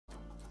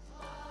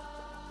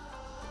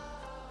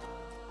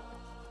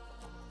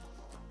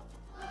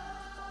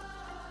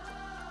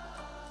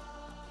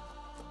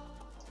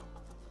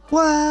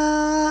Wow.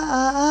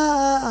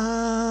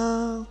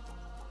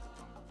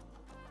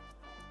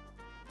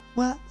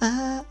 Wow.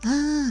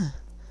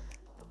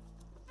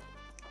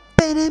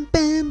 Bang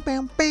bang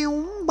bang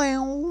bang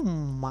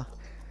bang.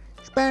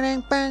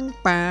 Bang bang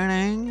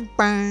bang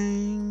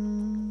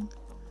bang.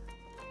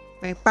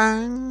 Bang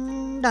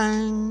bang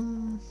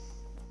dang.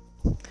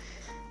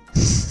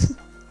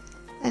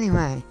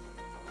 Anyway,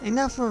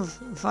 enough of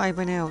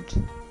vibing out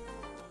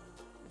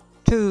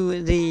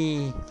to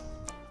the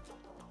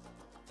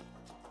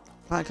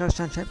Black Ghost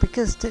soundtrack,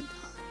 because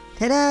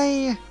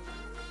today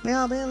we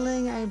are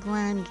building a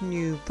brand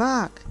new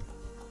park.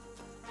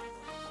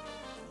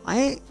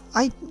 I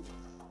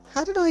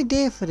had an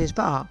idea for this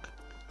park,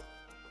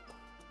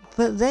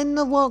 but then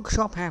the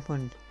workshop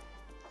happened,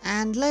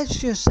 and let's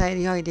just say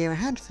the idea I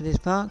had for this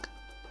park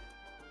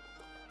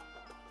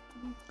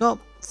got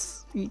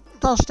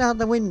tossed out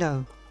the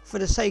window for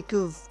the sake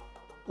of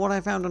what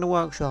I found on the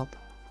workshop.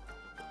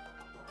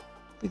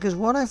 Because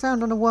what I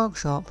found on the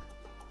workshop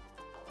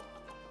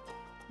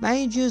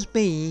may just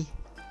be,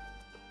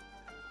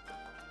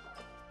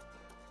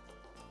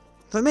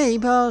 for me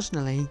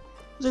personally,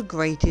 the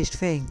greatest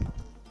thing.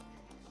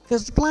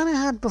 Because the plan I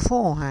had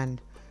beforehand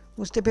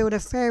was to build a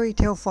fairy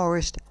tale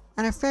forest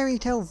and a fairy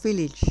tale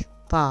village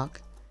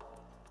park.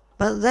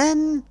 But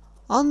then,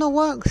 on the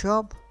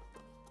workshop,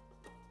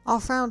 I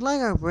found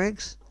Lego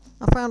bricks,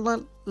 I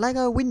found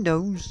Lego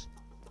windows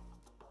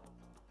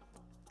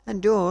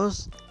and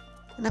doors,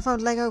 and I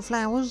found Lego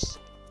flowers.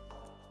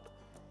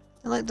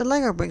 And like the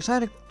Lego bricks, I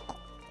had a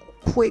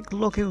quick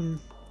look in.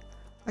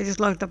 I just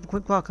loaded up a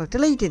quick park. I've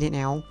deleted it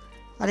now.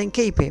 I didn't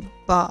keep it,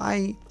 but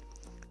I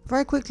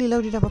very quickly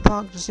loaded up a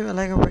park to see what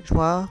Lego bricks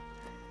were.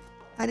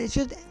 And it's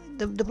just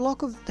the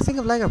thing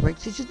of Lego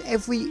bricks. It's just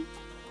every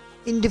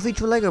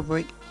individual Lego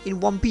brick in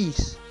one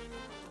piece.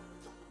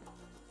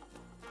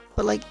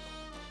 But like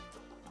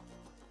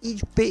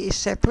each bit is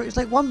separate. It's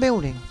like one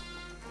building.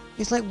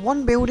 It's like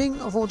one building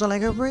of all the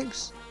Lego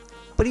bricks,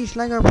 but each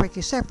Lego brick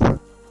is separate.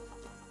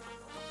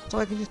 So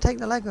I can just take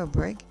the Lego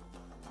brick,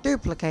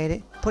 duplicate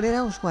it, put it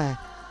elsewhere.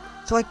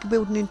 So I can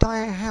build an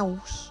entire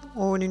house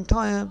or an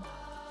entire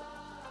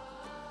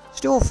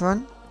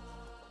storefront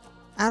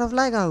out of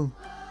Lego.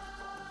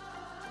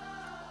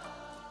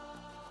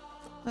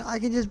 I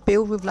can just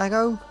build with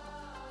Lego.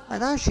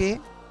 Like that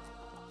shit.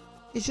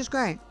 It's just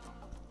great.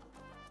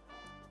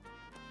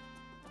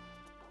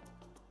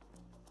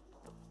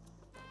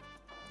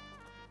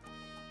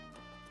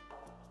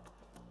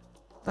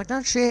 Like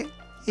that shit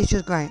is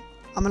just great.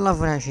 I'm in love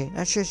with that shit.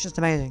 That shit's just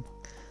amazing.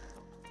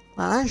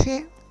 Like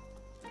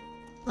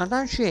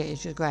that shit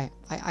is just great.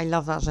 I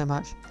love that so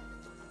much.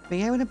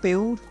 Being able to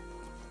build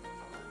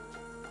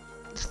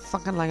this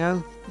fucking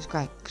Lego is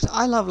great. Because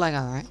I love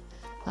Lego, right?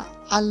 Like,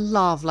 I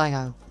love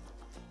Lego.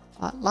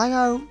 Like,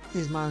 Lego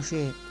is my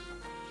shit.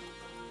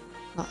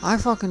 Like, I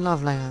fucking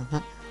love Lego.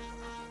 Like,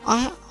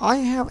 I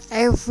have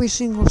every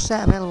single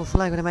set available for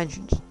Lego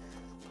Dimensions.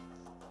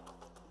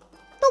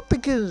 Not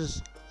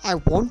because I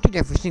wanted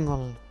every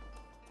single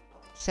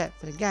set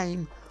for the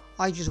game,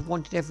 I just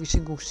wanted every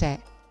single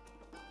set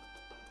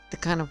to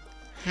kind of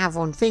have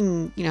on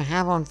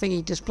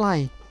thingy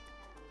display.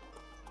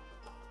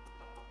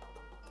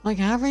 Like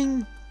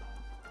having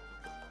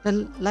the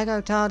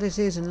Lego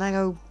TARDISes and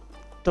Lego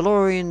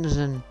DeLoreans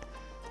and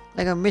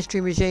Lego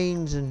Mystery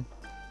Machines and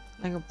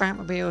Lego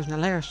Batmobiles and the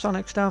Lego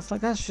Sonic stuff,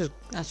 like that's just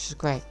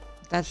great.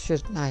 That's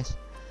just nice.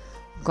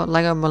 I've got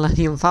Lego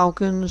Millennium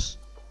Falcons.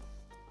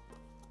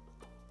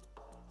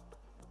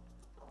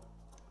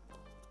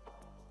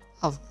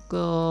 I've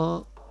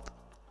got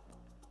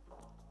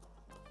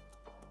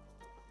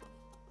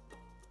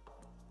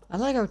a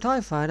Lego TIE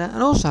Fighter,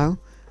 and also,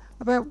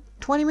 about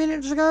 20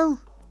 minutes ago,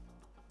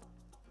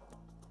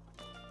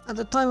 at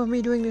the time of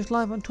me doing this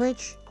live on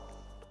Twitch,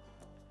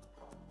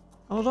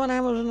 I was on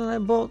Amazon and I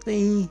bought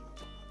the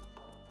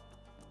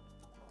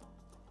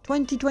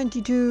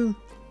 2022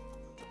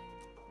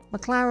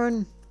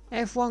 McLaren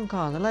F1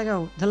 car, the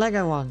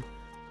Lego one.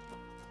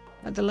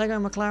 Like the Lego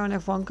McLaren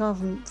F1 car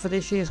for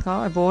this year's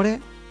car. I bought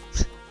it.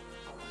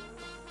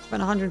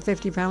 Spent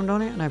 £150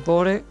 on it and I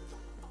bought it.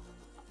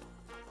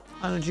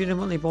 I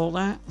legitimately bought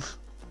that.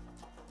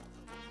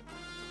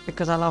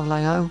 Because I love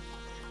Lego.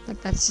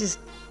 Like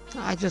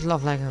I just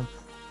love Lego.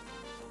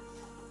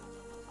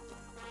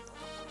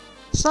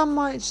 Some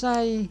might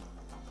say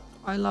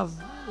I love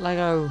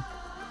Lego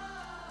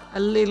a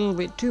little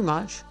bit too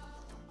much.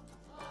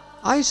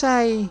 I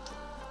say,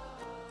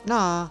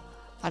 nah,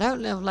 I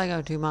don't love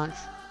Lego too much.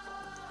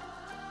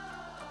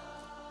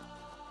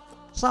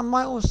 Some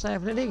might also say I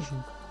have an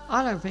addiction.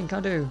 I don't think I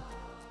do.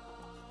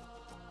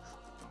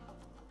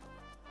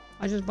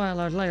 I just buy a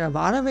lot of Lego, but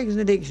I don't think it's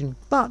an addiction.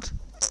 But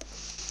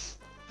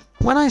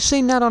when I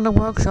seen that on the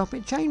workshop,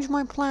 it changed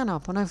my plan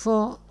up, and I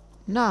thought,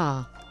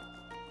 nah,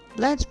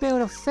 let's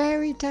build a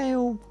fairy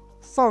tale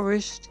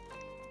forest,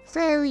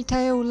 fairy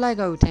tale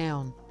Lego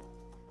town.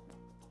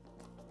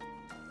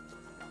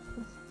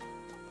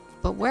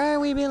 But where are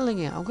we building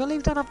it? I'm gonna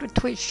leave that up to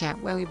Twitch chat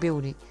where we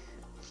build it.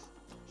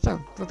 So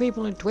Also, for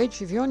people on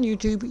Twitch, if you're on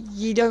YouTube,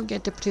 you don't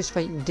get to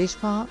participate in this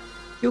part.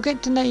 You'll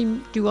get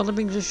to do other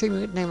things on stream.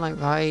 You get to name like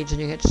raids,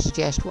 and you get to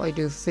suggest what I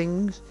do for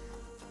things.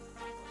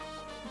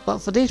 But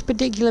for this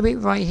particular bit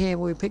right here,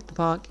 where we pick the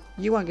park,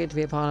 you won't get to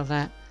be a part of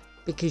that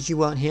because you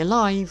weren't here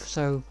live.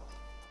 So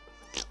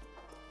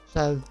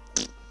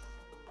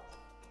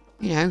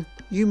you know,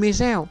 you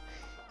miss out.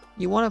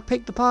 You want to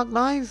pick the park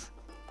live,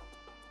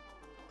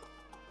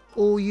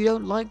 or you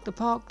don't like the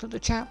park that the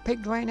chat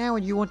picked right now,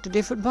 and you want a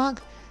different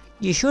park?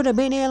 You should have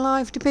been here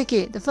live to pick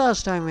it the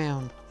first time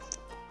round.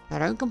 Now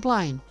don't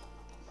complain.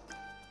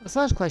 The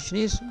first question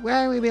is,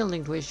 where are we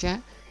building, Twitch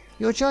chat?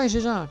 Your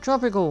choices are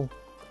tropical,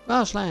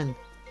 grassland,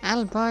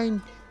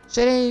 alpine,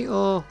 city,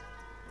 or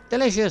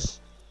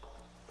delicious.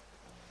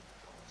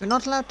 You're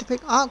not allowed to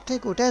pick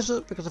arctic or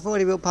desert because I've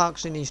already built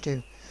parks in these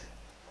two.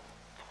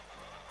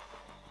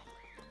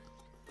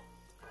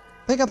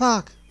 Pick a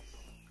park.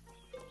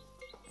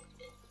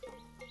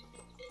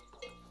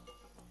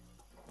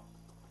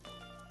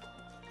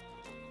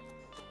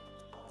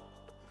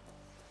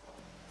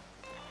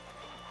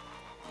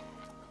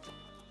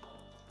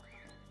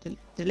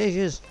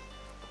 Delicious.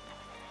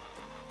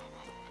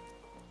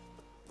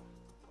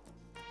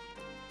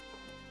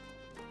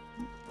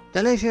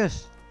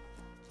 Delicious.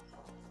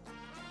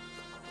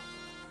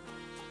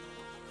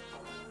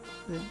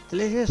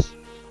 Delicious.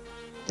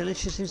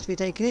 Delicious seems to be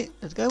taking it.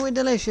 Let's go with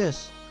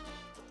delicious.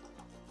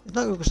 It's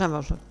not Google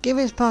Sandbox. Give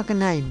this park a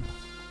name.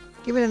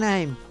 Give it a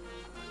name.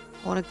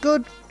 I want a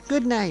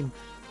good name.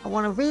 I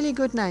want a really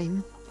good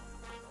name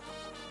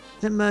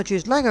that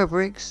merges Lego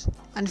bricks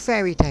and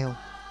fairy tale.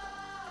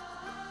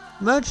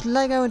 Merge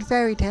Lego and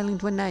fairy tale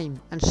into a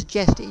name and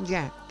suggest it in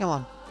chat. Come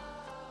on.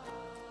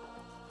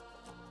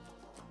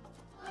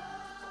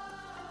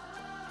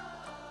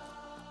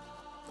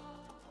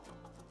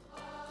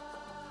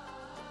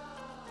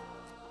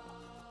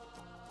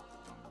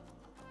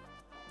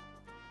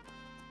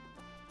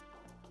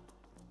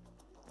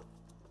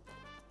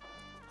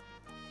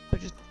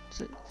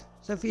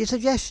 So for your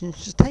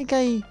suggestions, just take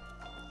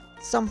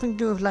something to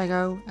do with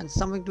Lego and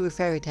something to do with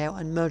fairy tale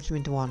and merge them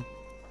into one.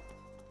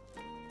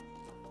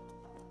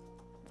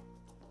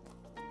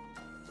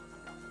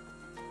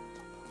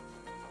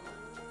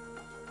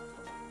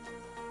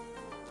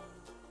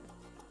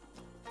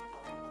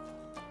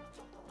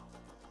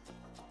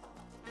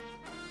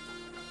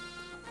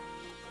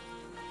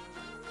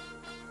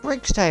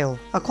 Brick's Tale.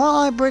 I quite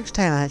like Brick's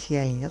Tale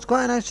actually. That's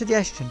quite a nice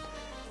suggestion.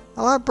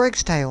 I like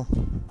Brick's Tale.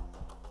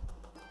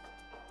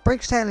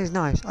 Brick's Tale is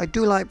nice. I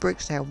do like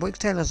Brick's Tale. Brick's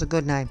Tale is a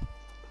good name.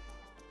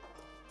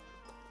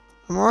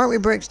 I'm alright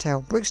with Brick's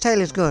Tale. Brick's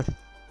Tale is good.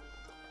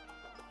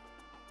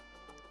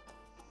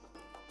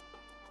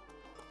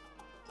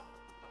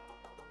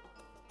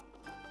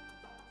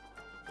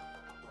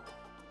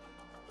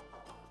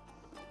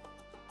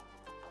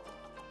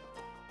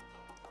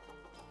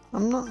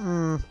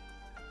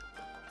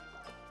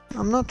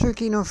 I'm not too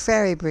keen on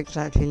fairy bricks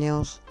actually,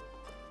 Niels.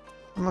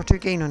 I'm not too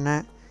keen on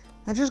that.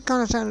 That just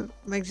kind of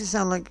makes it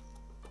sound like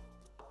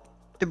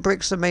the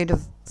bricks are made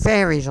of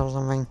fairies or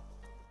something.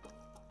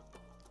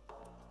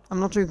 I'm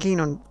not too keen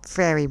on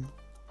fairy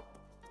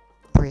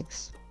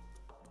bricks.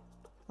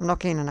 I'm not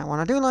keen on that one.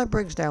 I do like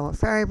Brick's Tale, but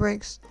fairy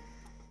bricks,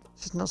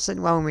 it's just not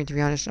sitting well with me, to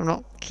be honest. I'm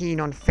not keen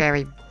on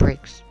fairy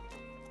bricks.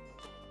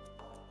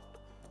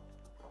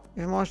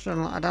 If I'm honest,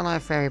 I don't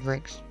like fairy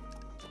bricks.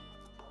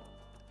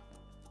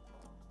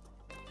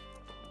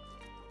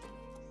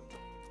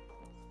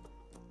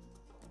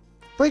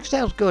 Brick's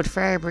Tale's good,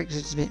 fairy bricks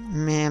is a bit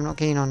meh, I'm not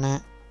keen on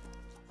that.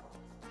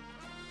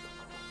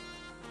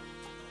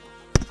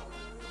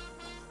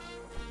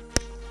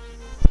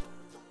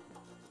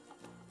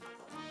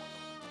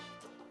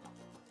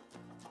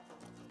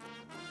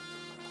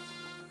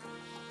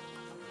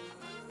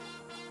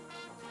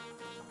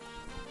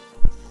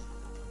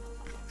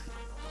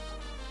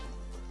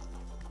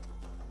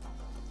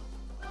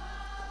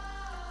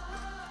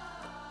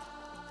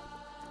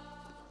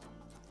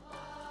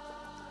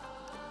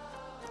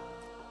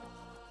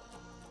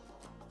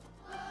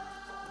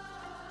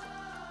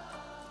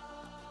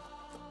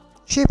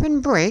 Chip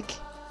and brick?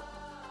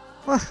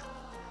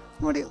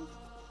 What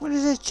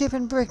is this chip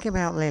and brick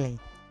about, Lily?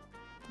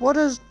 What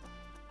does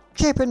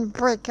chip and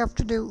brick have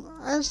to do?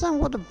 I understand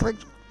what the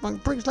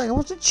bricks like.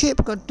 What's a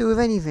chip got to do with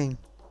anything?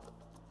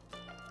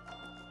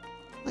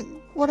 Like,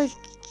 what is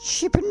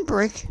chip and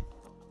brick?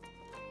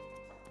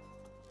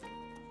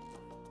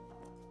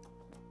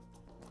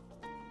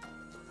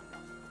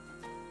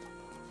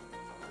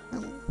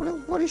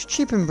 What is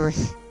chip and brick?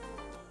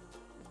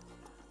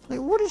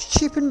 Like, what is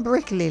chip and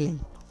brick, Lily?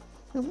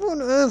 What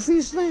on earth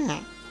is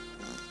that?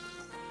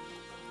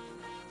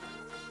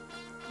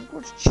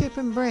 What's chip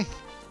and brick?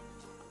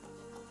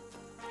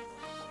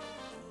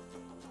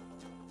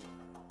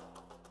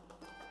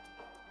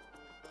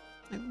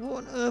 Like,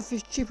 what on earth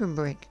is chip and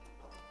brick?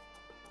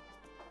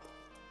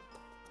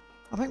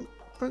 I think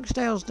Brick's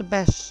Tale's the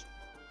best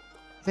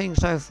thing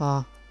so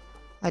far.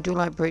 I do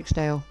like Brick's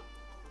Tale.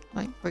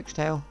 Like Brick's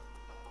Tale.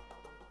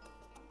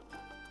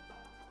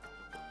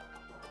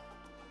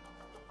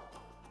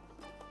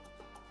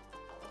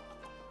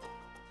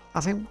 I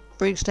think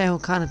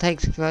Bricksdale kind of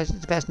takes it, guys. It's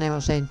the best name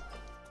I've seen.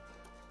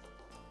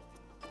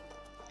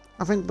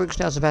 I think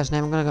Bricksdale's the best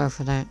name. I'm going to go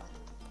for that.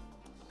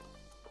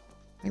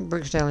 I think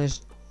Bricksdale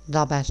is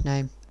the best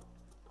name.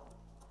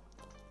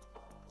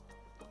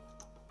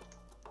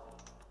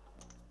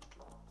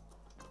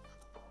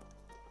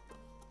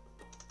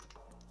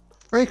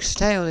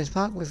 Bricksdale is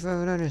parked with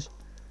forever known as.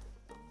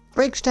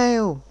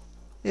 Bricksdale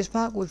is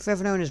parked with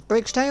forever known as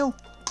Bricksdale.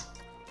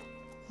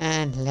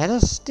 And let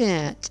us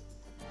start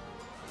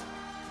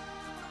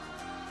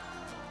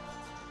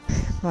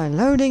by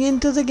loading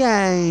into the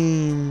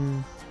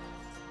game.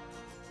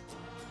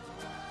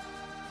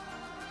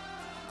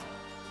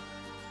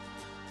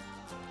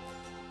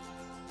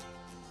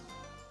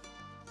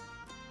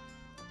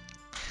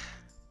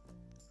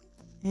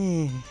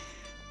 Yeah.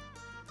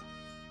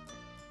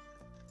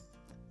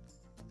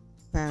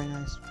 Very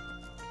nice.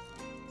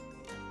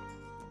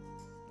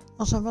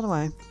 Also, by the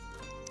way,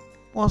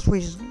 whilst we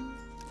just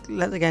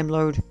let the game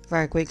load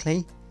very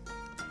quickly,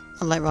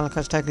 unlike Roller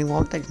Coaster Tycoon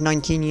 1, it takes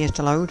 19 years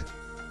to load.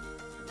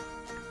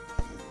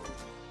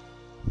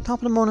 Top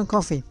of the morning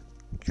coffee.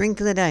 Drink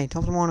of the day,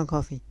 top of the morning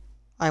coffee.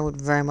 I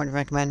would very much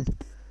recommend.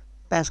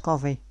 Best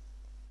coffee.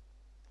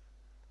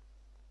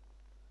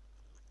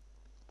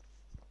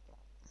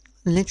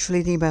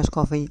 Literally the best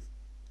coffee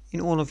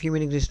in all of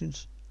human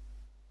existence.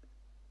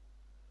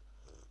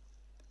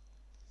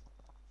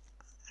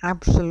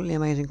 Absolutely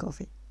amazing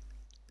coffee.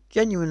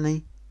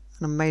 Genuinely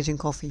an amazing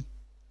coffee.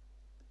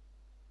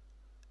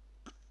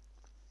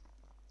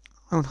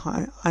 I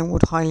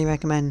would highly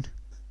recommend.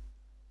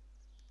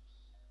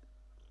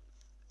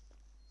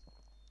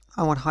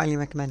 I would highly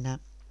recommend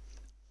that.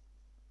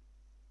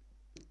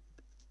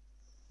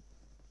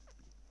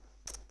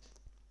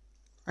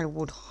 I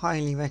would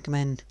highly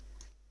recommend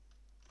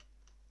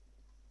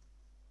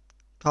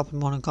Top of the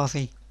Morning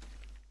coffee.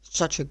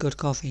 Such a good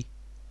coffee.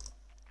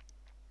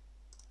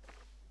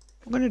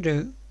 What I'm going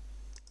to do...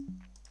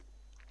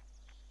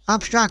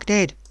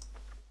 Abstracted!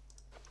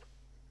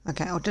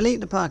 Okay, I'll delete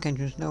the park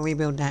entrance and I'll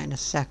rebuild that in a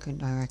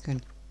second, I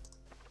reckon.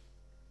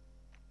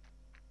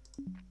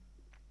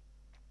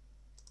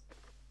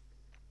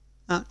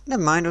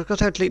 Never mind, I've got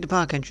to delete the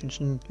park entrance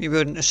and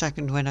rebuild it in a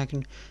second when I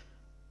can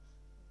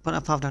put a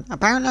path down.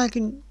 Apparently I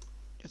can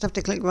just have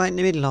to click right in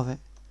the middle of it.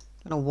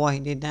 Don't know why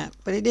it did that,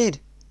 but it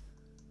did.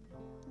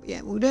 But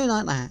yeah, we'll do it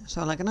like that.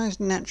 So like a nice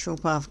natural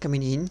path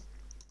coming in,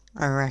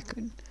 I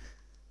reckon.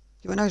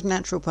 Do a nice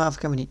natural path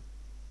coming in.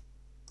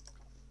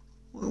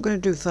 What I'm going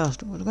to do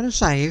first, I'm going to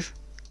save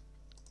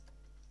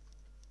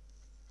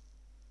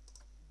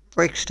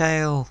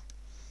Bricksdale.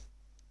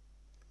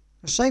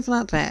 I'll save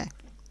that there.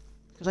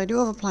 Because I do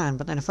have a plan,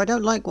 but then if I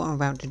don't like what I'm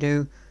about to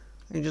do,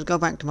 I can just go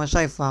back to my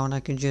save file and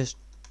I can just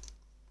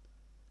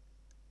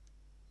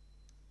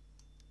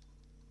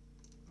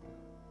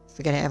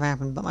forget it ever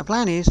happened. But my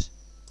plan is,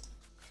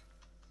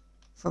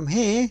 from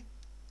here,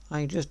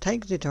 I just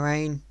take the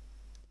terrain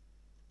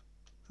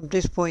from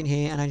this point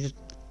here and I just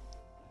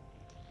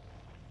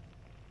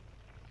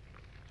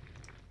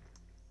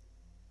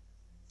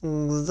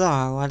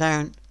although I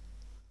don't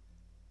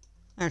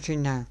actually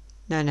no.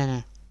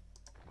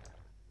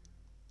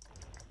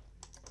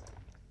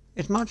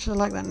 It's much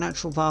like that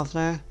natural path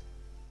there.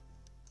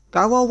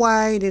 Go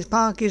away, this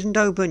park isn't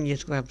open, you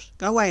scrubs.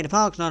 Go away, the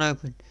park's not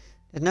open.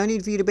 There's no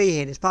need for you to be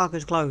here, this park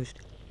is closed.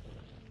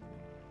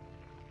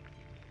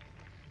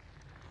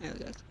 There we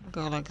go,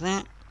 go like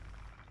that.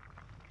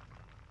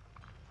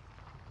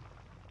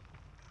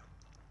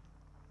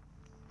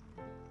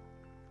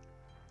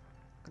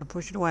 Gotta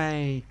push it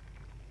away.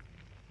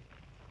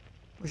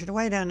 Push it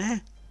away down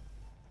there.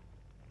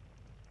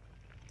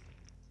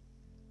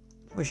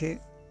 Push it.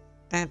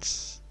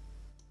 That's...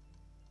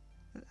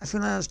 I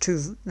feel like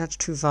that's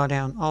too far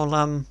down.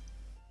 I'll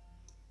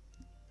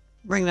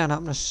bring that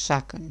up in a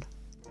second.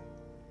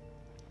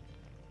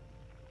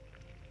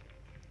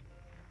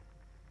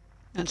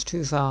 That's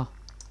too far.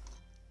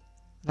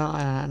 I don't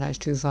like that. That is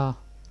too far.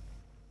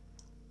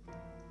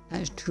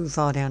 That is too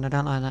far down. I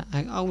don't like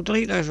that. I'll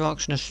delete those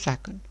rocks in a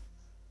second.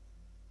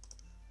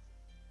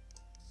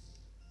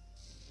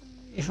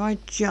 If I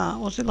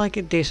jump, what's it like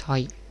at this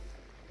height?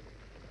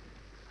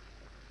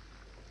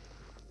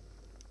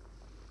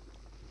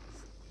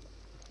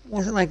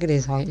 What's it like at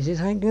this height? Is this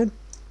height good?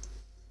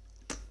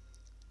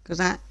 Cause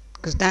that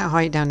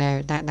height down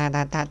there,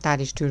 that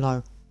is too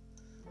low.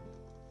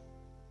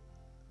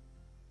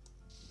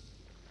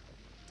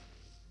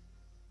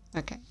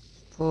 Okay.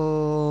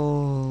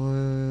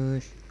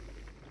 Push.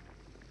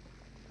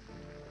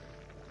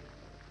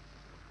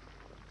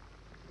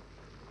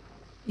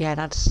 Yeah,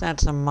 that's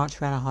a much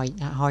better height.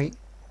 That height.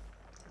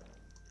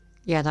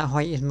 Yeah, that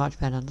height is much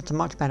better. That's a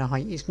much better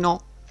height. It's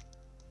not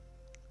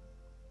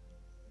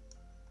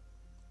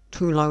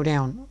too low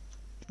down.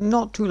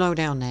 Not too low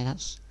down there.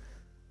 That's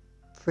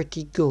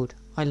pretty good.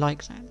 I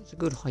like that. It's a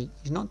good height.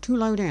 It's not too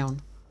low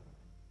down.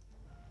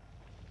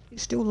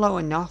 It's still low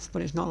enough,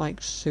 but it's not like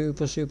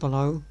super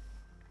low.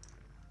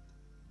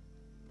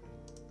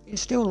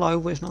 It's still low,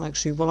 but it's not like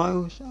super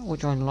low,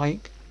 which I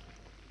like.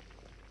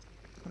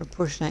 Gotta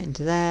push that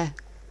into there.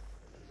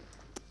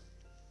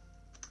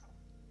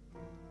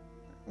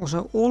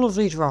 Also, all of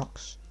these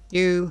rocks,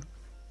 you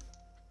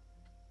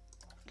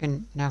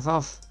can have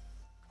off.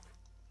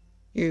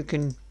 You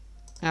can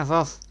have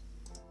off.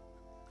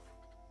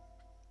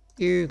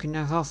 You can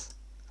have off.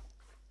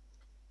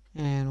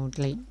 And we'll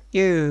delete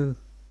you.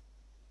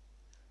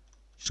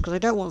 Just because I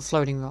don't want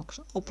floating rocks.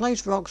 I'll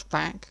place rocks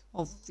back,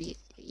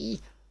 obviously.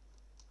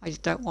 I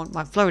just don't want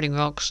my floating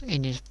rocks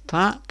in this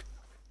park.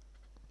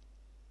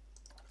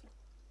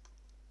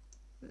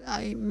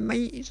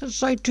 Is that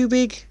side too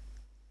big?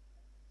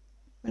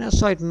 I mean, that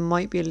side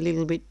might be a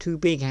little bit too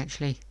big,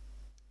 actually.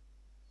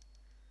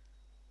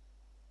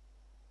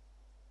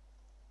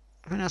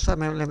 I think that side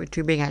might be a little bit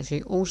too big,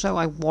 actually. Also,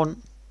 I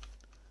want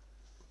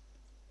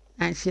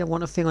a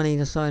thing on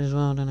either side as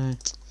well, I don't know.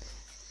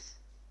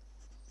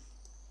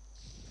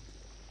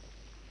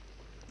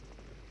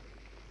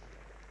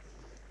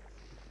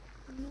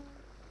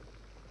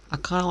 I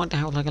kind of want to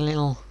have like a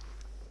little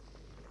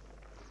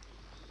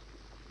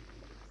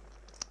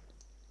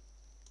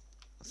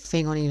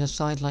thing on either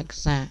side like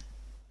that.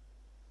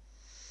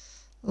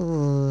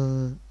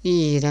 Ooh,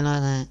 I don't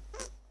like that.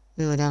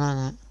 Ooh, I don't like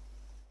that.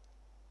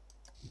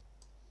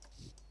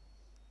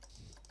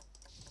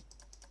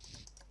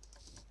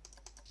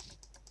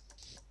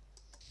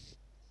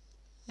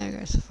 There we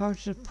go, so if I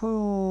was to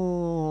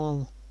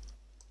pull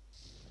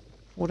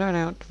that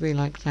out to be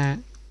like that.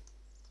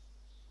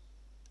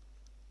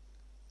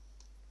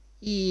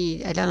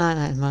 I don't like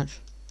that as much.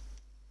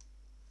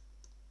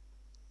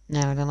 No,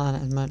 I don't like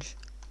that as much.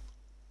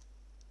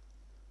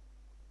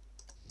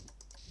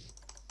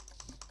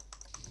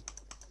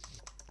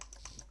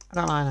 I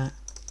don't like that.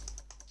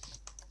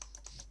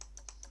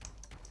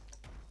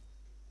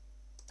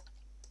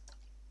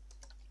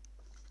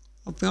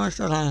 I'll be honest,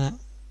 I don't like that.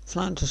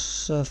 Flatten to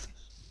surface.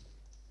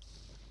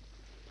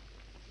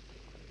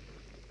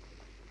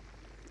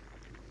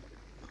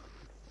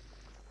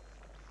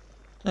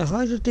 So if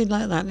I just did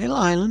like that, little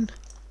islandy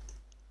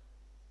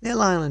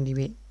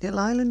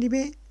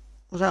bit,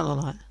 what's that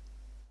look like?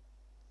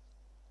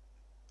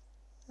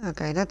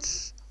 Okay,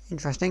 that's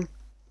interesting.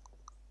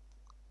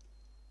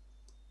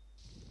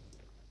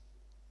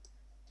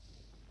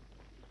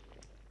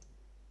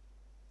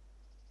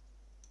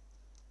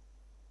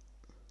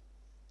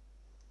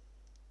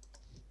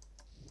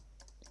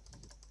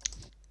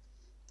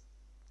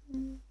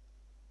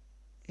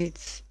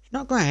 It's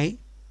not great,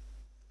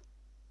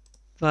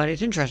 but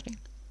it's interesting.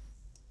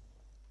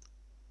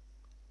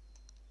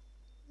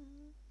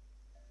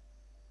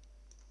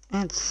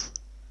 That's...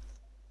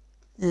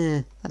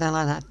 I don't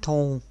like that at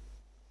all.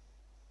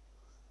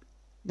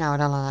 No, I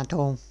don't like that at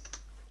all.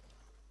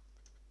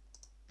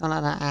 Don't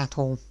like that at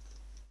all.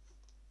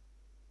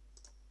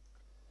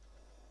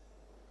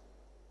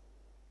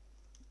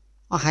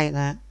 I hate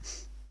that.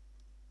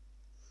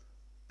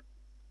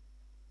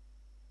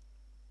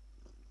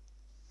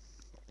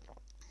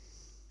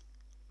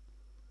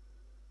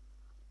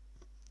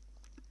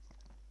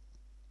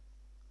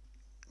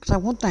 Because I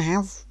want to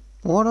have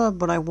water,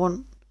 but I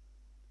want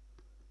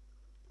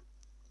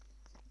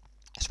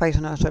space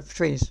on the outside for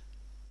trees.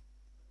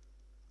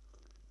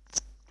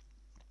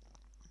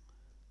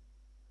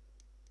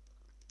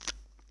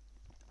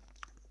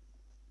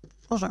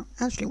 Also,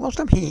 actually, whilst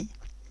I'm here,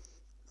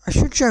 I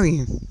should show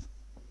you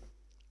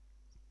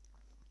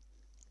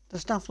the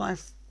stuff that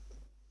I've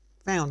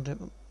found that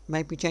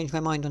made me change my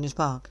mind on this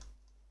park.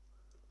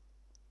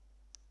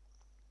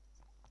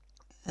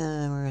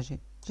 Where is it?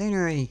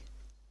 Scenery.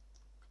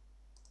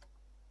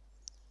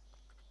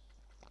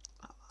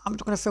 I'm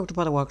just going to filter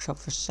by the workshop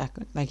for a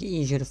second, make it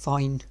easier to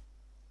find.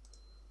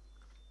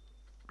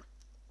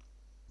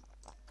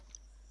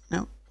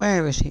 Now,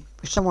 where is it?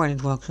 It's somewhere in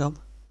the workshop.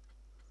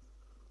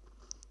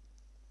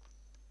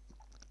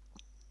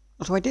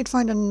 So I did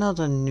find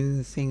another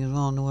new thing as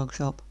well in the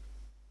workshop.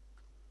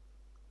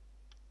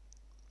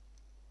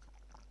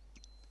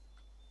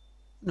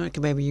 I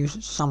can maybe use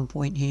at some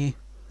point here.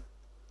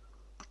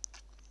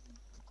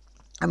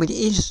 I mean, it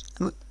is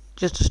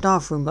just a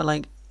staff room, but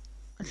like,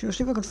 actually, let's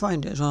see if I can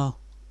find it as well.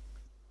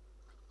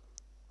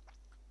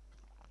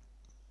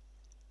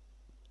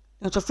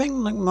 It's a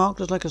thing like marked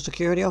as like a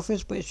security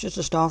office, but it's just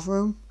a staff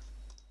room.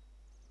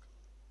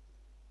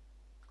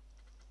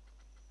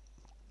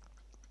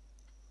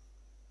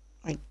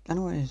 I don't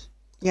know what it is.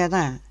 Yeah,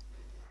 that.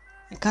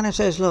 It kind of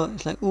says, look,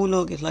 it's like, oh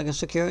look, it's like a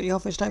security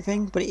office type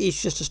thing, but it is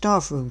just a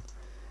staff room.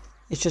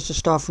 It's just a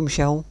staff room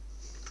shell,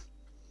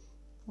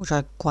 which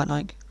I quite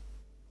like.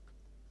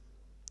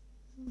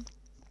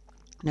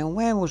 Now,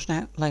 where was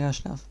that Lego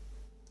stuff?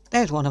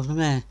 There's one of them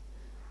there.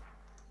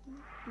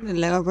 The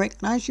Lego brick.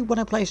 And actually, when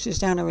I placed this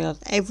down, I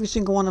realised every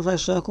single one of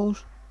those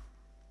circles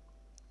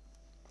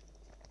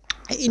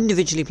are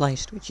individually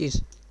placed, which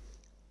is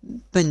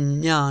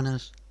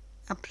bananas.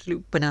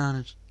 Absolute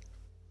bananas.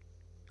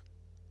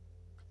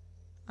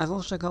 I've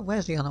also got,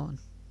 where's the other one?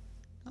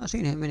 I've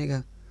seen it a minute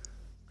ago.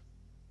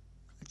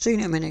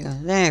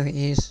 There it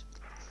is.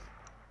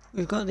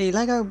 We've got the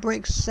Lego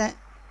bricks set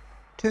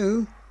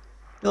 2.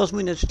 Doors and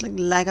windows, just like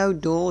Lego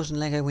doors and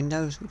Lego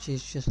windows, which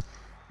is just,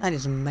 that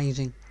is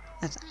amazing.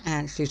 That's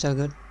actually so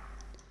good.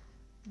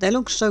 They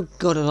look so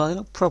good as well. They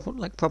look proper,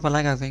 like proper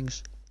Lego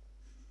things.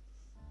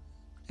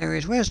 There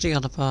is. Where's the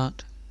other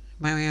part?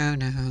 Mario,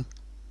 no.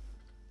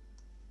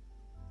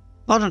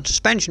 Modern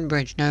suspension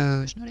bridge.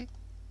 No, it's not it.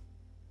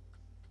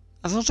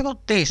 I've also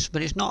got this,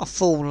 but it's not a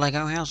full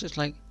Lego house. It's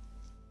like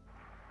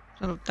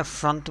sort of the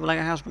front of a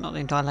Lego house, but not the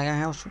entire Lego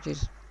house, which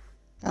is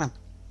kind of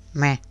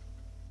meh.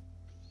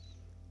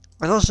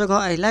 I've also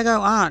got a Lego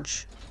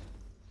arch,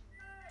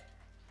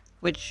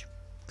 which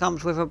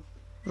comes with a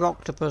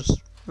Rocktopus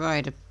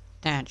ride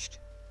attached.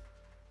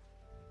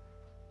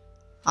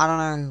 I don't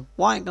know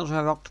why it comes with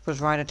a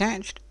Rocktopus ride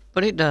attached,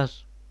 but it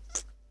does.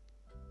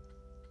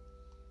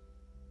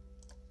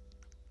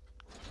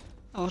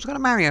 Oh, it's got a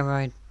Mario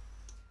ride,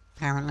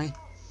 apparently.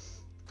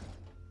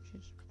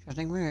 Which is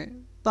interesting, weird.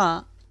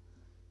 But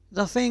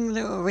the thing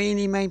that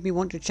really made me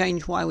want to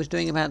change what I was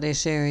doing about this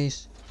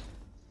series,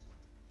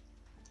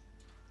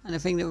 and the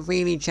thing that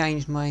really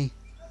changed my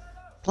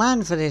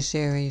plan for this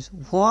series,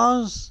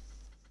 was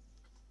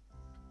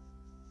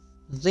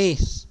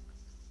this.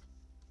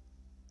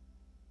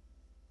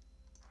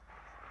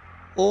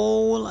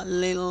 All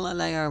little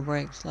Lego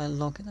bricks. Like,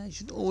 look at that. It's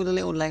just all the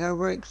little Lego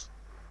bricks.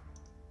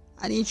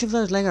 And each of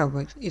those Lego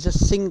bricks is a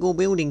single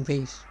building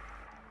piece.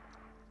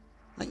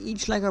 Like,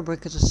 each Lego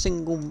brick is a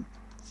single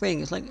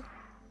thing. It's like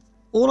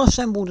all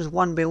assembled as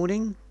one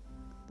building.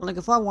 But like,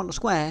 if I want a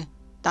square,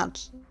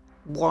 that's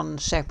one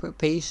separate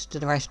piece to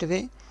the rest of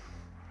it.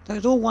 So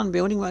it's all one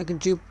building where I can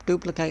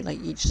duplicate like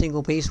each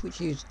single piece,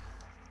 which is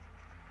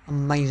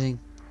amazing.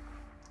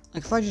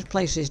 Like, if I just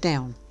place this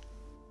down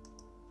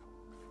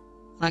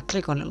and I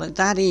click on it, like,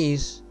 that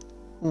is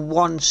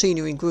one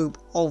scenery group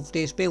of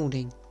this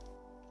building.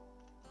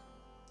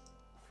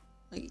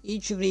 Like,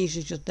 each of these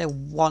is just their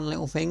one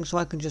little thing, so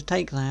I can just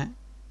take that,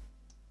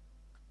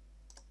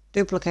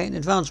 duplicate and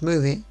advance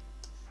move it,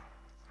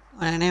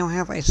 and I now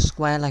have a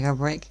square Lego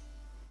brick.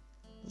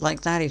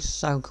 Like, that is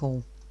so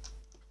cool.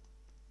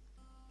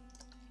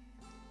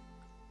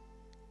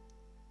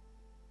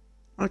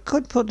 I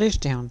could put this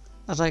down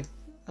as like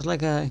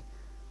a,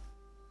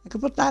 I could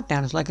put that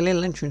down as like a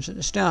little entrance at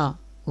the start.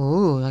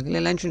 Ooh, like a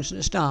little entrance at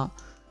the start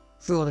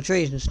through all the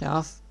trees and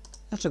stuff.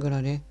 That's a good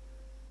idea.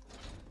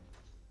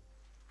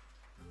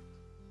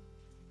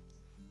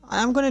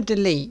 I'm going to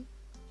delete.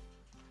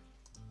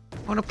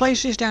 I'm going to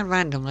place this down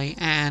randomly,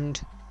 and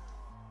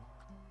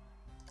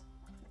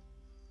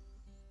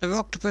the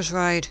Rocktopus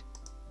ride.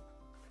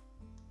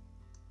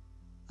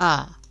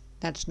 Ah,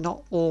 that's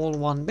not all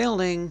one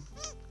building.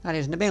 That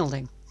isn't a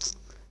building.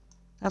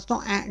 That's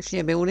not actually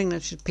a building,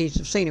 that's just a piece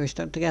of scenery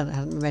stuck together that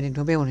hasn't been made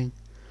into a building.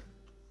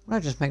 Well,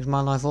 that just makes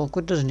my life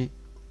awkward, doesn't it?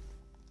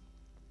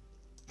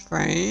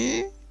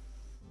 There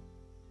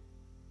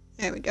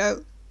we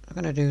go. I'm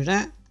going to do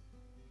that.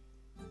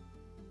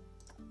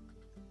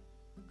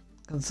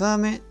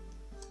 Confirm it.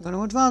 I'm going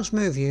to advance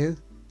move you.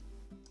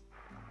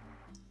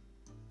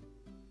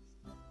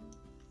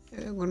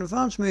 I'm going to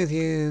advance move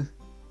you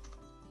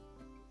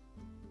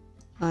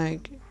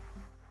like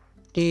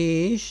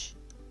this.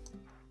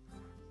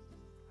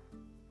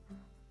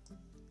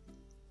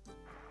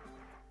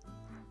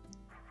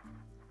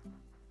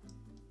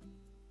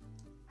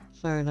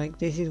 So, like,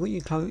 this is what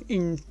you come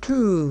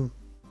into.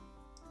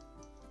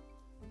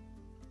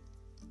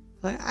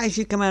 So, as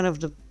you come out of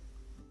the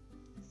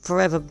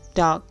forever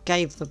dark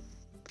cave for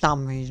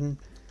some reason.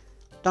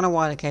 Don't know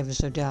why the cave is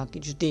so dark,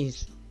 it just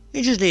is.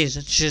 It just is,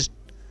 it's just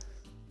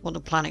what the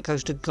Planet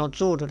Coaster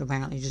gods ordered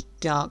apparently, just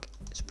dark,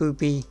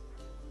 spoopy,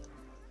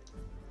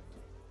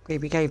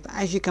 creepy cave. But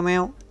as you come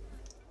out,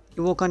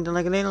 you walk under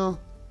like a little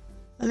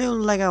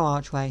Lego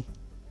archway.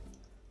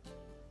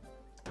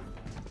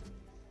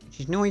 Which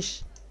is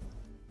nice.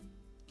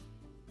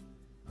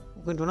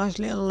 Walk into a nice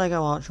little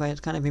Lego archway that's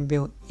kind of been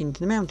built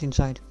into the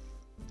mountainside.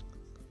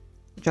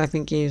 Which I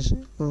think is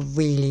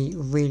really,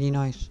 really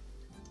nice.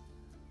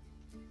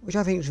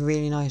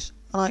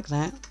 I like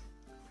that.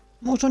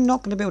 I'm also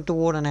not going to build the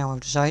water now,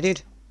 I've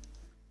decided.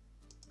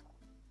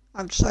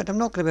 I'm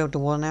not going to build the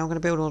water now, I'm going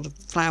to build all the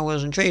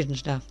flowers and trees and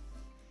stuff.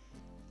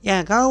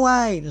 Yeah, go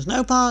away, there's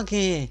no park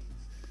here.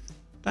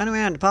 Turn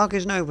around, the park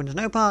isn't open, there's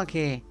no park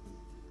here.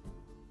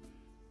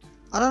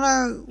 I don't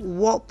know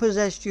what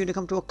possessed you to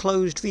come to a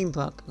closed theme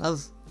park,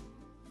 love.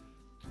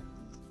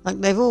 Like,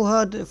 they've all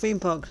heard the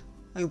theme park's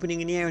opening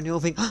in the air and they all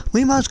think, oh,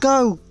 we must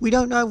go! We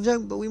don't know,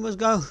 but we must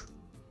go.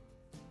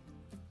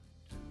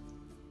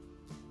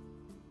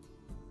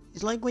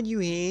 It's like when you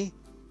hear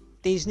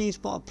Disney's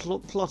bought a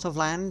plot of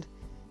land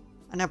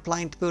and they're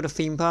planning to build a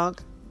theme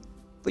park,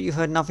 but you've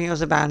heard nothing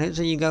else about it,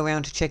 so you go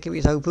around to check if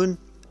it's open.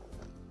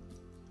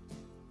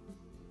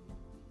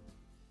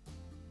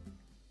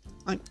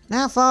 Right,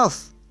 now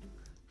off!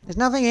 There's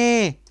nothing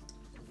here!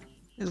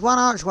 There's one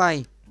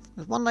archway.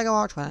 There's one Lego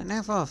archway.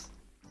 Now off!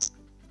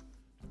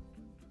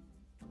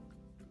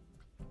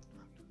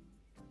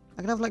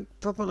 I can have like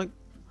proper like.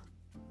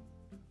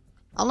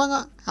 How long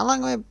are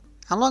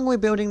we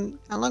building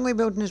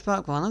this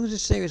park for? How long is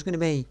this series going to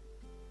be?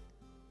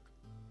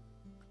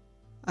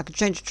 I could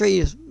change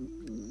trees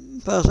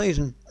per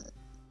season.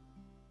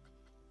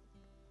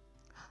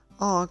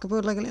 Oh, I could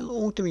build like a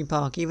little autumny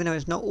park, even though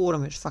it's not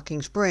autumn, it's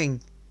fucking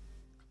spring.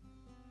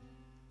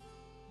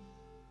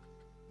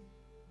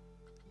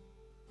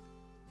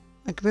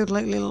 I could build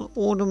like a little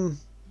autumn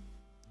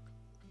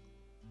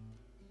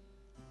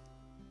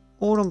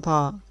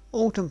park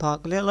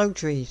with little oak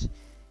trees.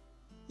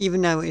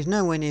 Even though it is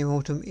nowhere near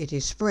autumn, it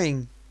is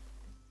spring.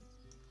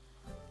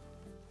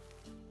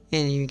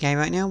 In the UK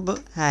right now,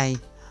 but hey.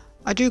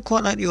 I do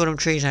quite like the autumn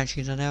trees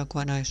actually, so they are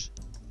quite nice.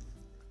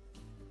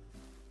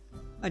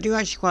 I do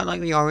actually quite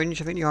like the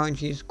orange. I think the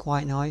orange is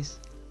quite nice.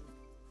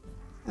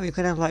 And we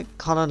could have like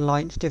coloured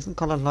lights, different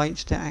coloured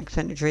lights to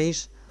accent the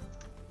trees.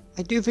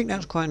 I do think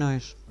that's quite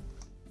nice.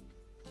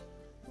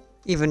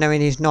 Even though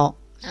it is not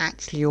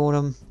actually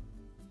autumn,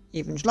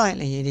 even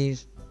slightly it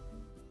is.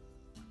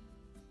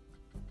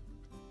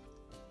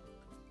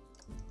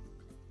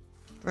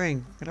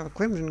 Spring. Could have a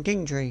crimson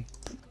king tree.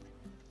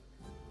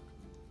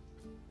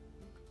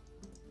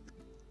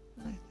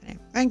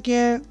 Thank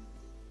you.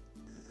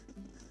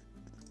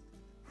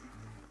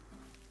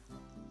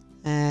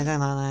 I don't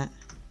like that.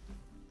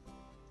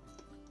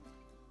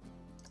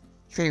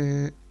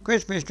 Spoon.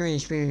 Christmas tree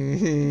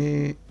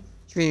spoon.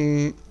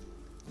 Spoon.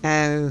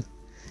 No.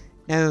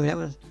 No, that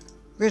was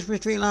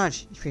Christmas tree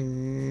large.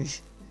 Spoon.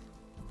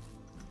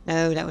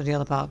 No, that was the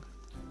other park.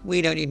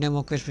 We don't need no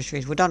more Christmas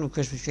trees. We're done with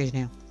Christmas trees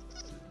now.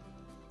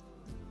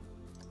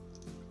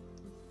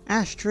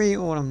 Ash tree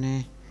autumn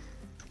there.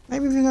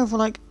 Maybe we go for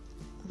like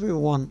what we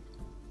want.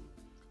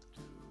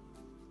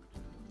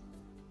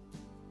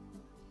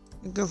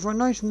 We go for a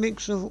nice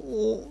mix of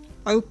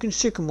oak and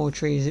sycamore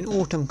trees in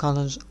autumn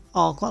colours.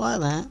 Oh, quite like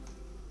that.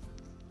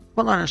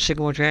 Quite like that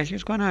sycamore tree actually,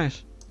 it's quite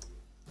nice.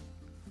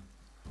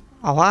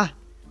 Oh, what?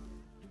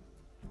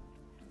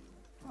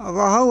 A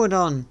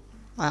Rhododon.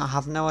 I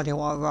have no idea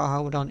what a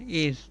Rhododon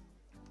is.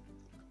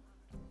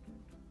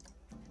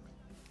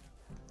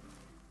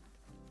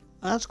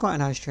 Oh, that's quite a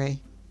nice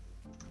tree.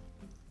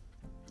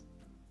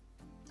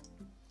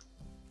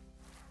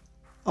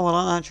 Oh,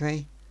 I like that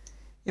tree.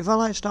 If I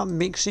like start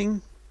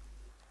mixing,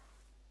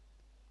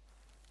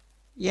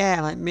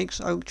 yeah, like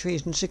mix oak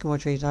trees and sycamore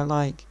trees I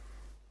like.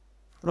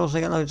 But also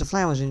get loads of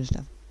flowers and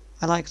stuff.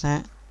 I like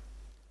that.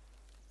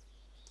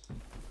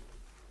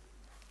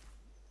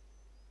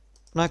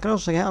 And I can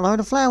also get a load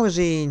of flowers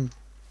in.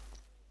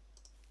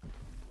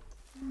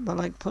 But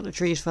like put the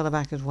trees further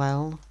back as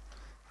well.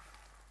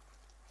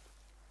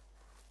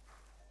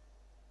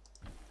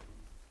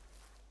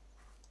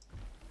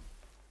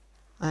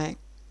 Like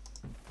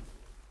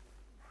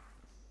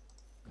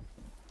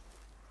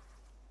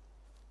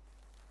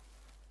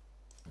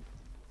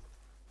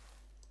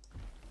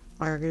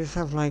I could just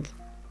have like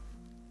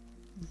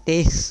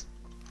this.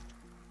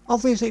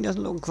 Obviously it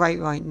doesn't look great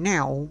right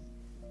now.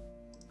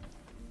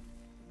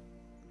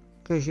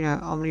 Because, you know,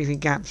 I'm leaving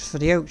gaps for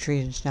the oak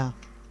trees and stuff.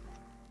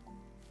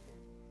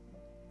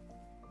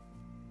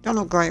 Don't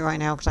look great right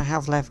now because I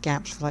have left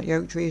gaps for like the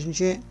oak trees and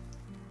shit.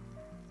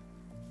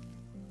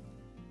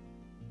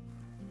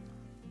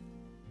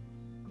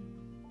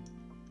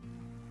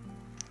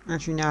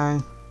 Actually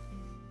no.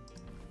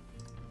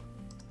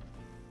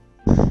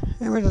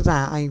 Get rid of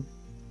that. I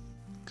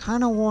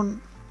kind of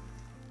want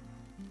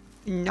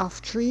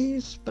enough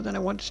trees, but then I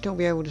want to still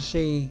be able to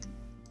see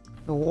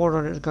the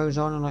water that goes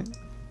on and like.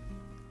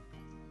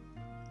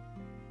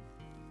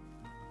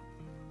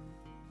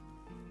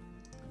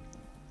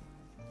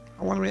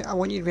 I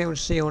want you to be able to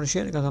see all the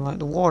shit that goes on, like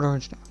the water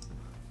and stuff.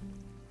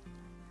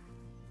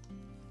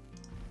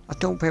 I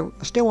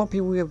still want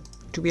people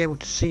to be able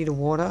to see the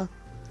water.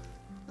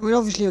 I mean,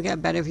 obviously you'll get a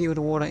better view of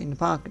the water in the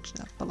park and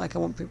stuff, but like I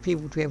want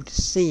people to be able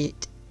to see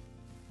it.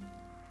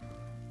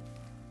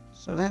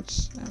 So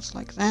that's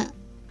like that.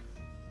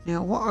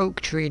 Now, what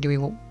oak tree do we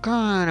want? What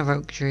kind of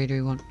oak tree do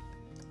we want?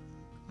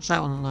 What's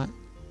that one look like?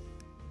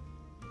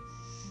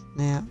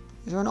 Now,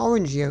 is there an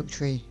orangey oak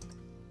tree?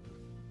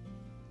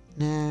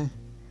 No.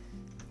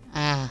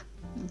 Ah,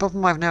 the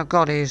problem I've now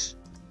got is...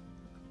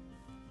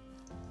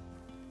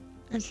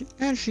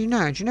 Actually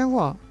no, do you know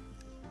what?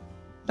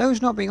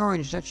 Those not being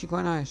orange is actually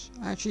quite nice.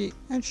 Actually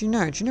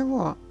no, do you know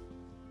what?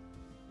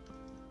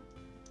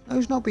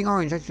 Those not being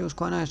orange actually looks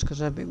quite nice because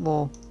they're a bit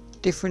more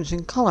difference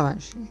in colour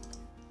actually.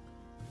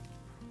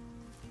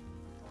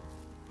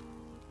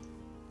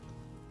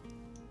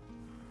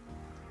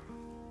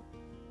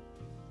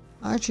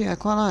 Actually, I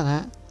quite like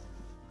that.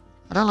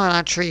 I don't like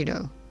that tree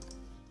though.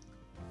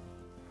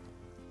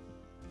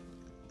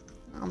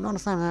 I'm not a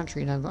fan of that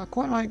tree though, but I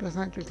quite like the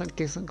fact it's like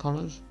different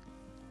colours.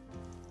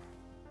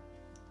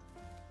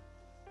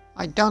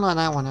 I don't like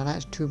that one though,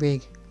 that's too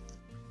big.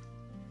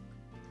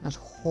 That's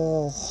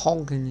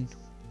hogging it.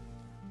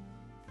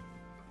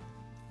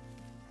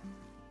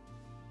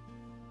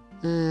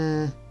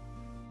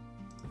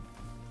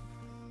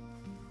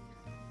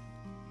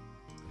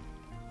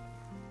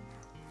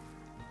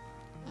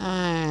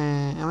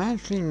 I'm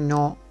actually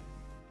not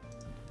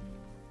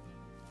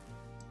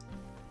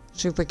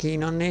super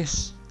keen on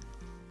this.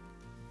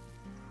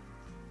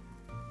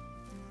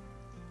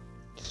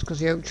 Just because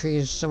the oak tree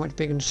is so much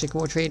bigger than the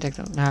sycamore tree.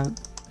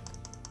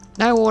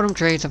 No autumn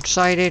trees, I've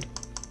decided.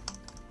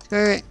 It's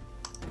Spirit.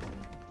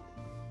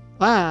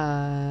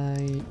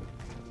 Right.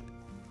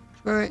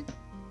 Spirit.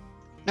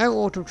 No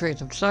autumn trees.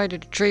 I've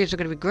decided the trees are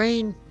going to be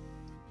green.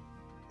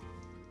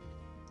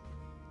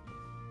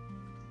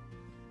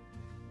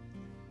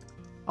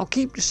 I'll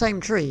keep the same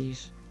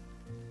trees.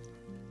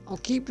 I'll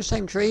keep the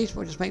same trees,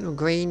 but just make them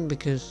green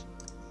because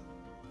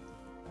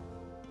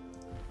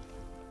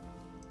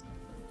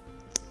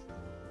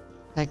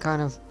they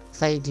kind of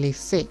vaguely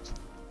fit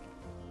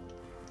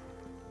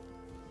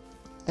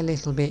a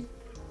little bit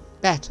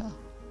better.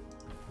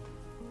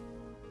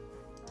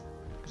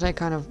 Because they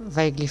kind of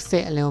vaguely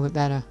fit a little bit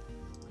better.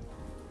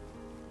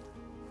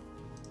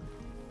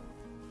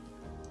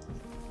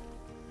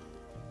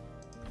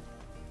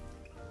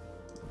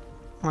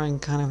 I can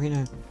kind of, you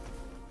know,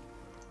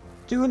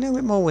 do a little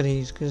bit more with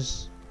these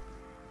because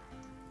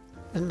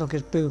it doesn't look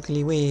as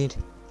bookily weird.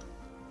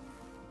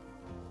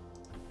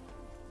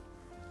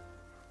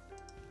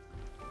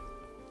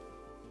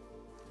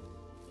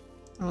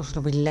 And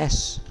also there'll be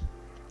less.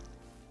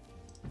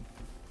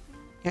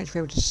 You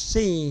actually be able to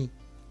see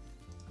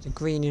the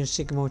green in the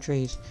sycamore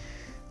trees.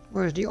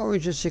 Whereas the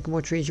orange of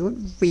sycamore trees, you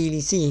weren't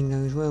really seeing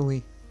those, were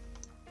we?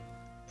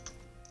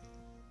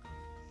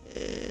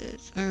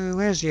 So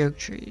where's the oak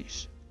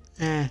trees?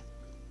 I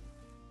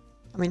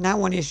mean, that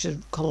one is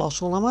just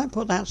colossal. I might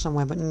put that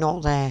somewhere, but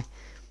not there.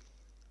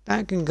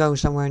 That can go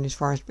somewhere in this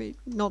forest, but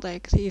not there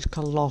because it is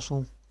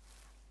colossal.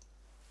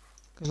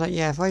 Because, like,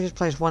 yeah, if I just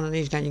place one of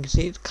these down, you can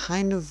see it's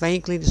kind of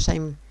vaguely the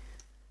same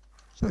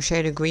sort of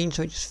shade of green,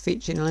 so it just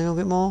fits in a little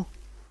bit more.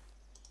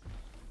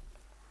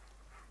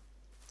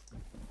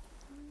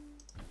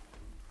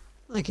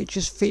 Like, it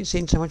just fits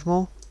in so much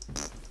more.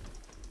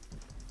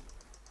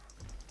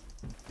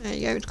 There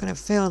you go, it's going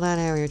to fill that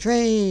area of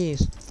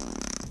trees.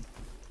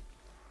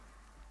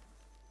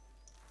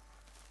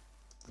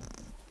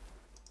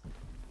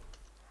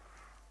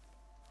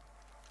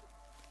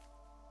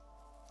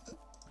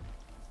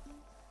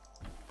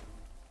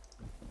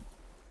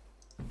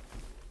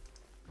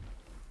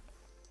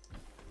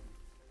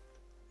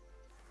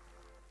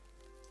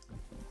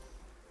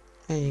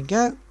 There you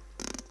go.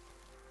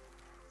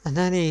 And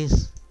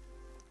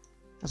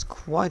that's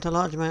quite a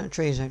large amount of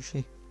trees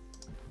actually.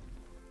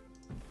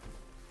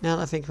 Now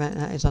that I think about it,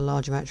 that is a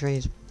large amount of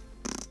trees.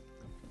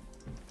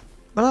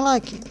 But I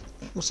like it.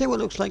 We'll see what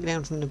it looks like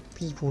down from the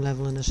people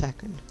level in a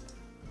second.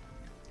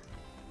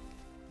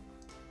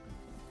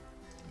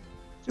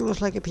 See what it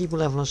looks like at people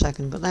level in a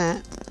second, but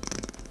that...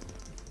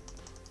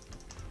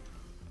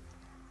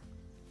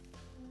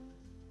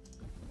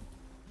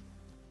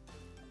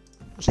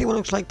 I'll see what it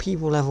looks like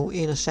people level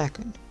in a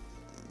second.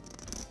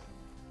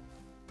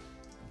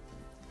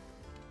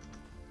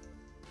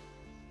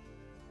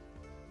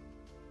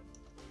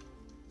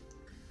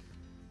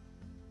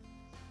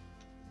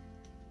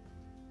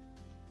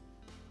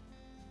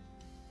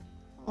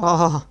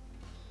 Oh,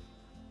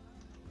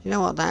 you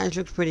know what? That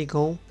actually looks pretty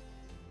cool.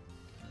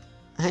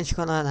 I actually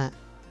quite like that.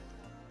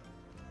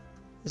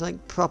 It's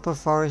like proper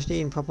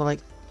foresty and proper like,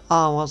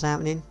 oh, what's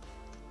happening?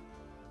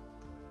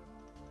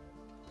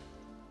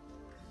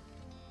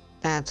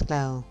 That's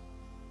cool.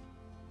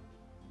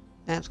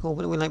 That's cool.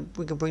 But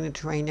we could bring the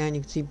terrain down.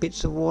 You can see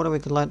bits of water. We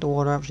could light the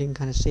water up so you can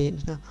kind of see it and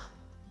stuff.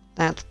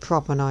 That's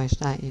proper nice.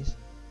 That is.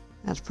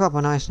 That's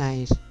proper nice. That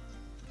is.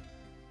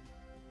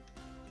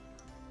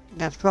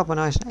 That's proper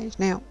nice. That is.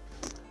 Now,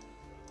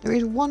 there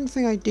is one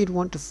thing I did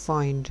want to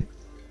find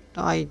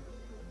that I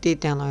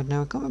did download.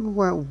 Now I can't remember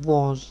where it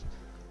was.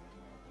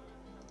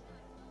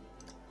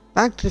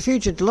 Back to the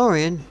Future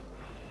DeLorean.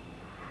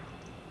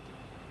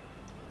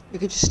 We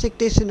could just stick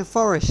this in the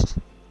forest.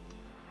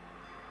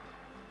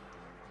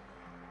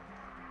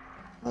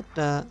 What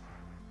the?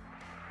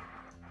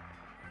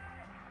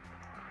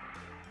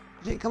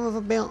 Does it come with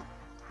a build?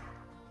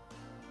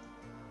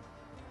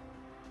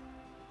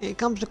 It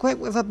comes equipped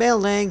with a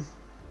building.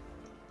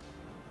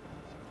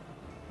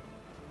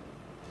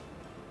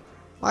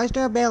 Why is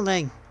there a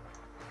building?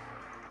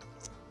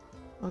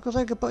 Well, because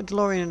I could put a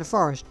DeLorean in the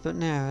forest, but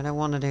no, I don't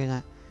want to do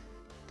that.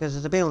 Because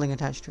there's a building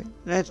attached to it.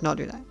 Let's not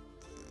do that.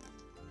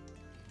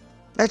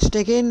 Let's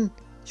stick in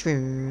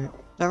the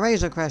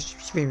Razor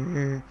Crest.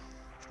 The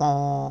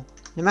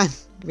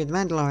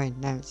Mandalorian.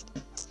 No,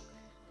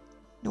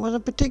 there was a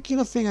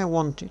particular thing I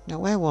wanted. Now,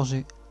 where was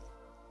it?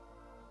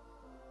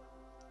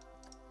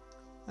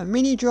 A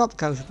mini drop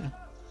coaster.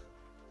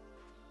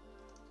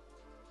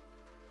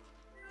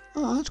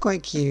 Oh, that's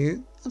quite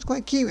cute. That's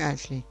quite cute,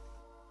 actually.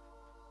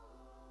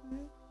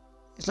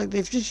 It's like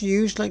they've just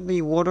used like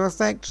the water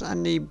effects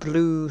and the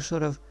blue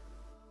sort of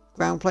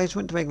ground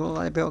placement to make it look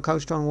like they built a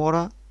coaster on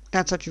water.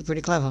 That's actually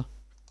pretty clever.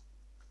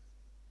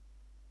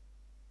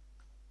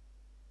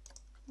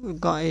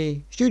 We've got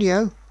a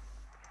studio.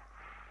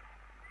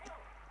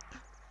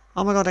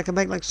 Oh my god, I can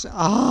make like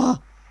I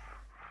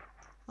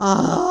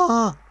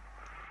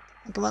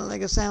can make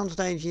like a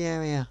soundstage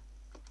area.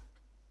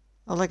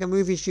 Or like a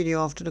movie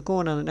studio off to the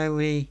corner that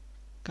nobody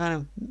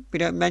we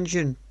don't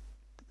mention.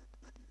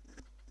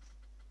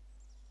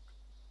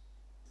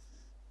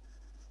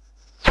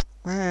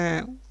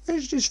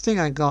 Where's this thing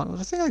I got?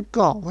 What's the thing I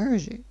got? Where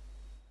is it?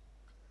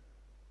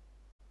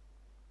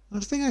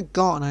 was a thing I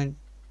got and I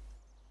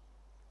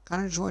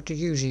kind of just wanted to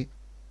use it.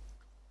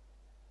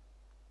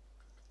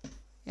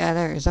 Yeah,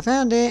 there it is. I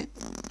found it.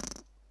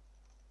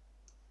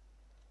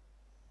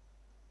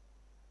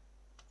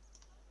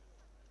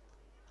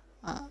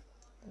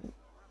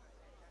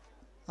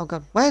 Oh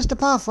god, where's the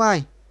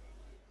pathway?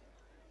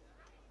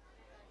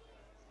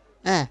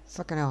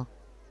 Fucking hell.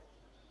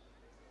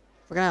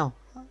 Fucking hell.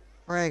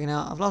 Friggin'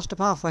 hell, I've lost the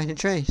pathway in the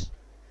trees.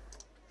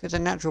 If it's a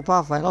natural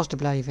pathway, I lost the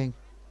bloody thing.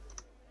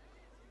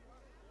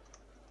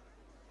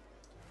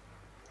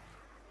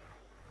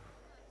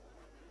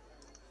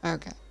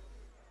 Okay.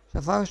 So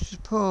if I was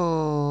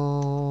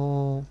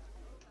to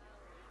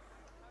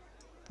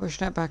push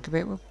that back a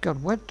bit. Oh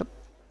god, what the...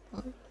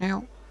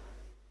 Now,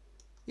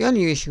 the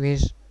only issue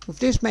is, with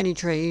this many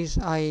trees,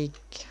 I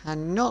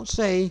cannot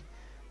see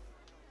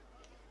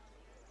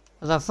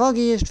the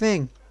foggiest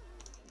thing.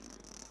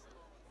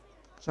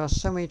 So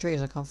there's so many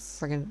trees I can't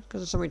friggin'...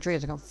 Because there's so many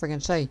trees I can't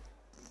friggin' see.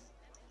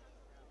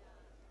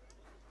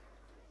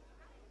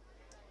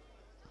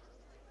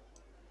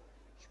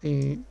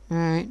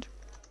 Alright.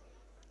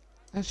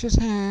 Let's just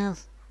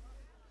have...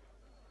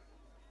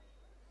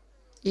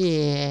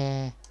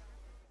 Yeah.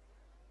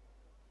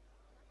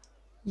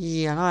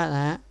 Yeah, I like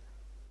that.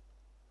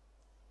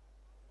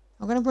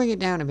 I'm going to bring it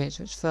down a bit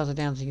so it's further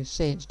down so you can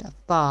see it and stuff,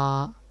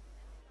 but...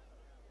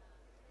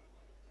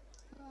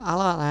 I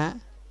like that.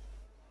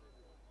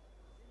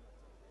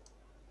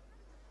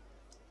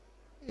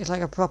 It's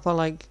like a proper,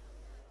 like...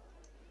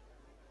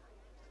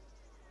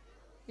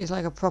 It's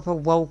like a proper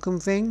welcome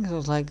thing. So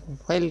it's like,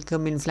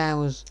 welcome in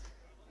flowers.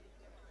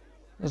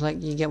 It's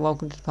like, you get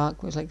welcome to the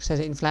park, where it's like,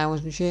 says it in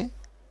flowers and shit.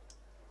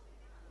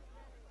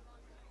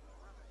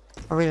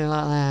 I really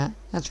like that.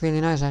 That's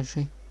really nice,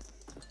 actually.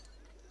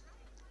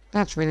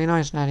 That's really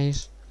nice,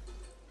 laddies.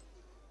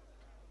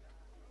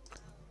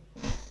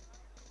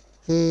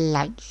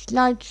 Lights,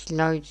 lights,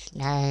 lights,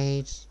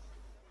 lights.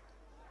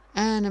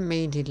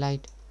 Animated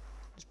light.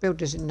 Let's build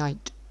this at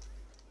night.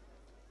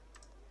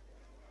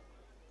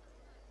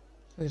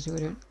 So we can see what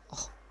we're doing.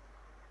 Oh.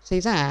 See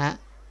that?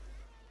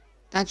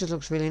 That just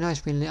looks really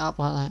nice being lit up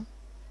like that.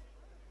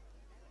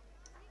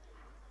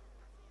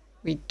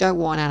 We don't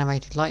want an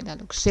animated light, that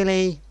looks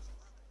silly.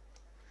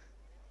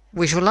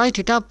 We shall light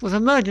it up with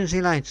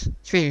emergency lights.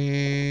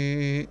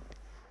 We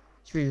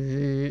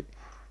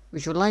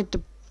shall light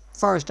the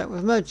forest up with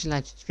emergency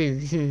lights.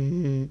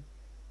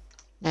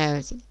 Now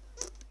it's...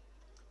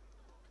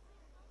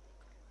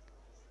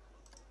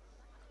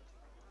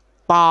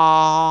 Ba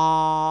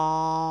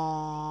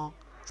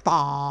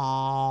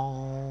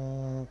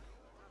ba.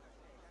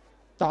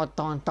 Dun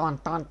dun dun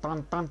dun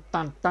dun dun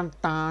dun dun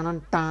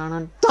dun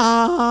dun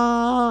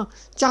dun.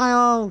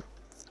 Child.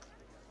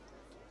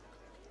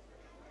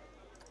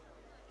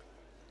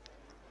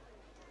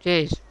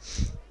 Jeez.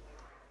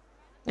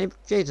 Hey,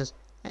 Jesus.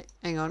 Hey,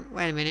 hang on.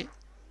 Wait a minute.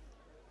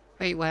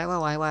 Wait.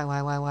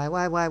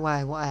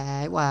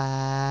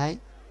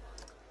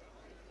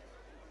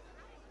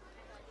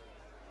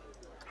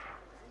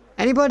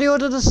 Anybody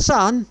order the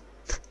sun?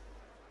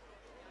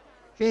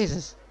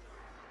 Jesus.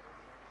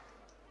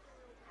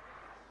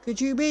 Could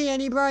you be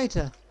any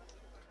brighter?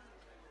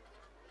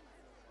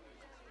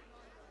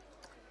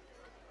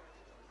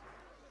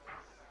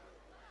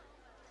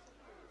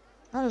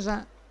 How does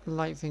that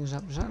light things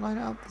up? Does that light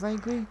it up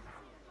vaguely?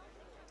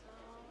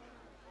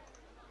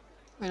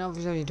 I mean,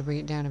 obviously I need to bring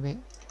it down a bit.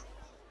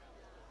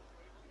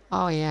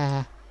 Oh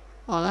yeah.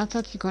 Oh, that's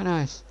actually quite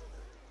nice.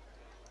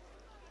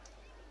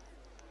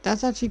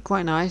 That's actually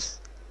quite nice.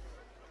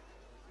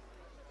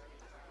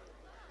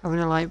 Having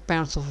a light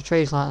bounce off the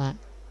trees like that.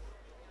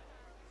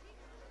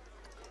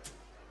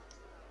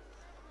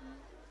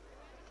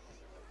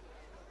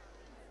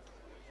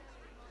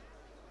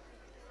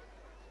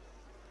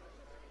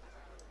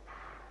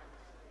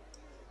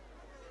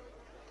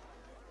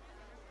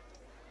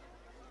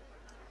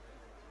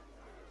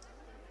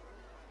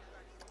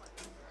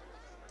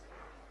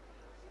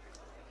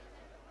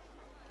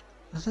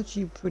 That's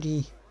actually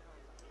pretty...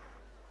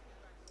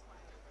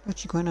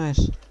 actually quite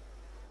nice.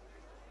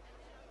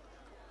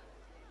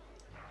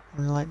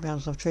 When the light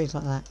bounces off trees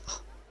like that.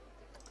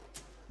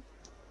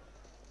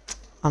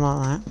 I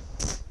like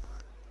that.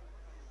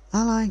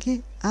 I like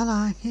it. I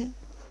like it.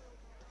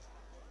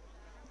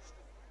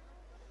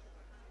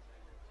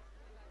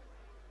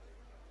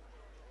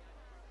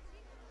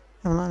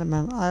 I like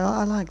that.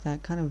 I like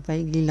that kind of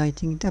vaguely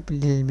lighting it up a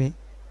little bit.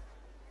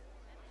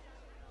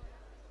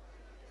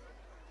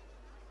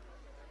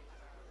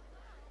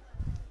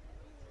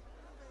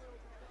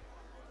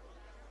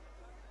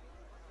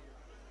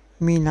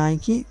 Me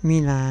like it,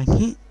 me like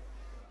it.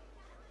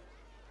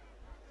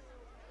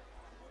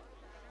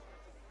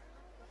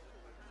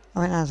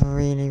 I mean, that's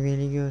really,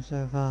 really good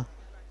so far.